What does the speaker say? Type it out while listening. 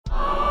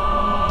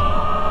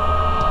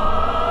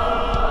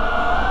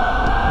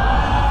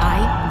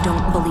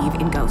believe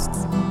in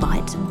ghosts,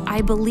 but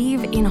I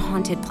believe in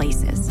haunted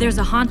places. There's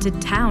a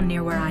haunted town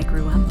near where I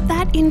grew up.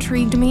 That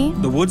intrigued me.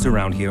 The woods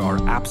around here are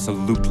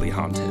absolutely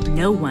haunted.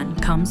 No one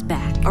comes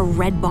back. A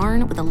red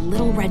barn with a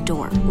little red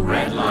door.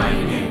 Red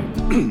Lion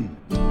Inn.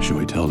 Should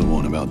we tell the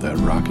one about that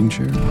rocking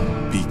chair?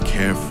 Be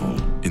careful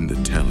in the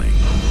telling.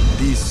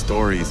 These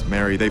stories,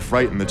 Mary, they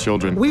frighten the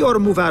children. We ought to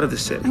move out of the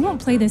city. I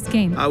won't play this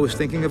game. I was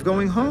thinking of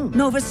going home.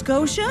 Nova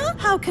Scotia?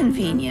 How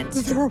convenient.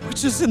 There are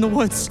witches in the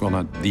woods. Well,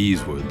 not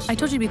these woods. I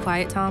told you to be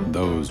quiet, Tom.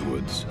 Those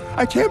woods.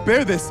 I can't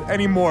bear this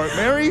anymore,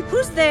 Mary.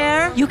 Who's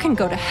there? You can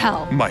go to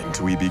hell.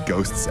 Mightn't we be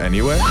ghosts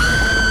anyway?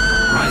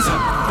 Rise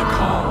up, the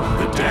call,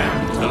 the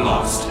damned, the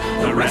lost,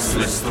 the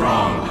restless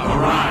throng,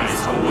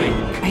 arise,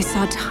 awake. I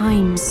saw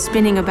time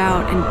spinning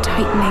about and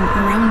tightening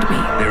around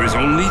me. There is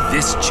only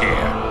this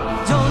chair.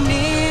 Don't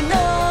need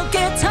no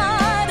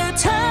guitar to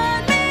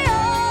turn me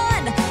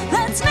on.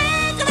 Let's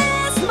make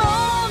this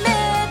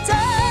moment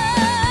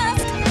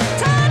last.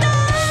 Turn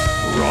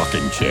on.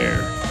 Rocking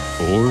Chair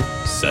or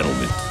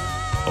Settlement,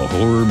 a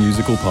horror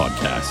musical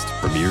podcast,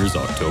 premieres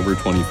October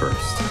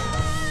 21st.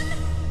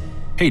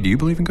 Hey, do you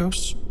believe in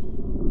ghosts?